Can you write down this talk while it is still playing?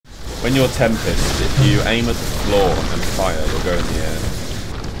When you're Tempest, if you aim at the floor and fire, you'll go in the air.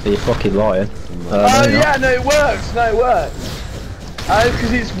 You're fucking lying. Oh yeah, no it works, no it works. Oh,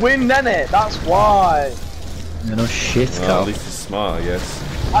 because it's wind, innit? That's why. You're no shit, Well, Carl. at least it's smart, I guess.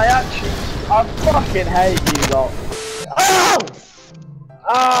 I fucking hate you lot. Ow!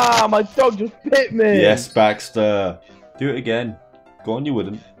 Ah, my dog just bit me. Yes, Baxter. Do it again. Go on, you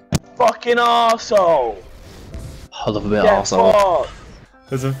wouldn't. Fucking arsehole. I love a bit of arsehole. Fucked.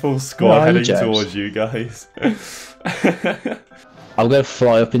 There's a full squad Where are you, heading James? towards you guys. I'm gonna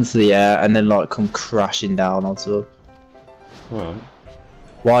fly up into the air and then like come crashing down onto them. Right.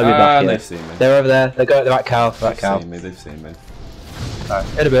 Why are we back here? They've seen me. They're over there. They're going to that cow. That cow. They've seen me. Alright,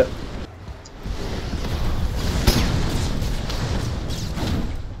 in a bit.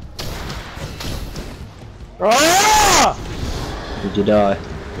 Ah! Did you die?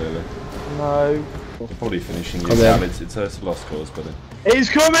 Clearly. No. They're probably finishing you. Come Sam, in. it's a lost cause, buddy. He's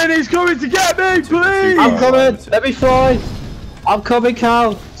coming to get me, please! I'm coming! Right. Let me fly! I'm coming,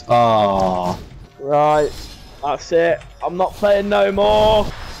 Cal! Ah. Right, that's it. I'm not playing no more.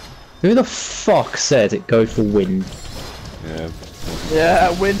 Who the fuck said it go for wind? Yeah.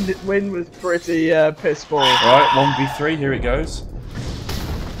 Yeah, wind was pretty piss poor. Right, 1v3, here it goes.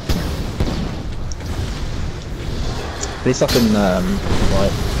 At least I can,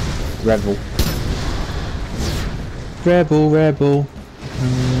 like, rebel. Rebel.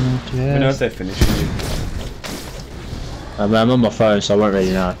 We know if they're finishing you. I'm on my phone, so I won't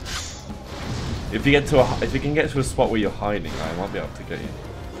really know. If you can get to a spot where you're hiding, I might be able to get you.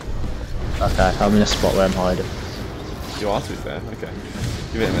 Okay, I'm in a spot where I'm hiding. You are, to be fair. Okay.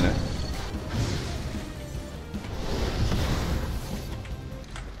 Give it a minute.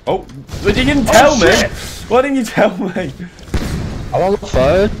 Oh, but you didn't tell me! Shit. Why didn't you tell me? I'm on my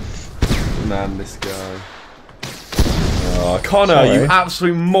phone. Man, this guy. Oh, Connor, Sorry. you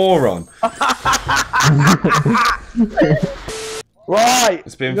absolute moron! Right,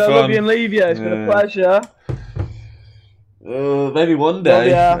 It's been I'm gonna fun. love you and leave you. It's been a pleasure. Maybe one day,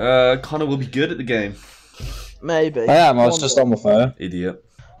 ya. Connor will be good at the game. Maybe. I am, I was just on my phone. Idiot.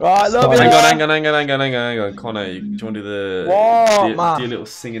 Right, love you. Hang on. Connor, do you want to do the What, do man? your little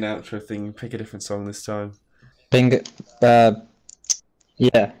singing outro thing? Pick a different song this time. Yeah.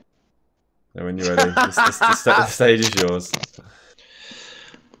 So when you're ready, the stage is yours.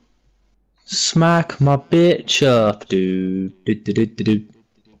 Smack my bitch up, dude.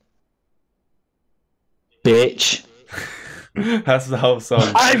 Bitch. That's the whole song.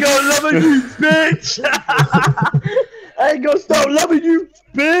 I ain't gonna love you, bitch! I ain't gonna stop loving you,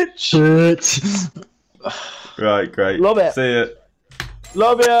 bitch! Bitch. Right, great. Love it. See ya.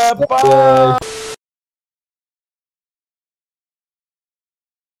 Love ya, bye!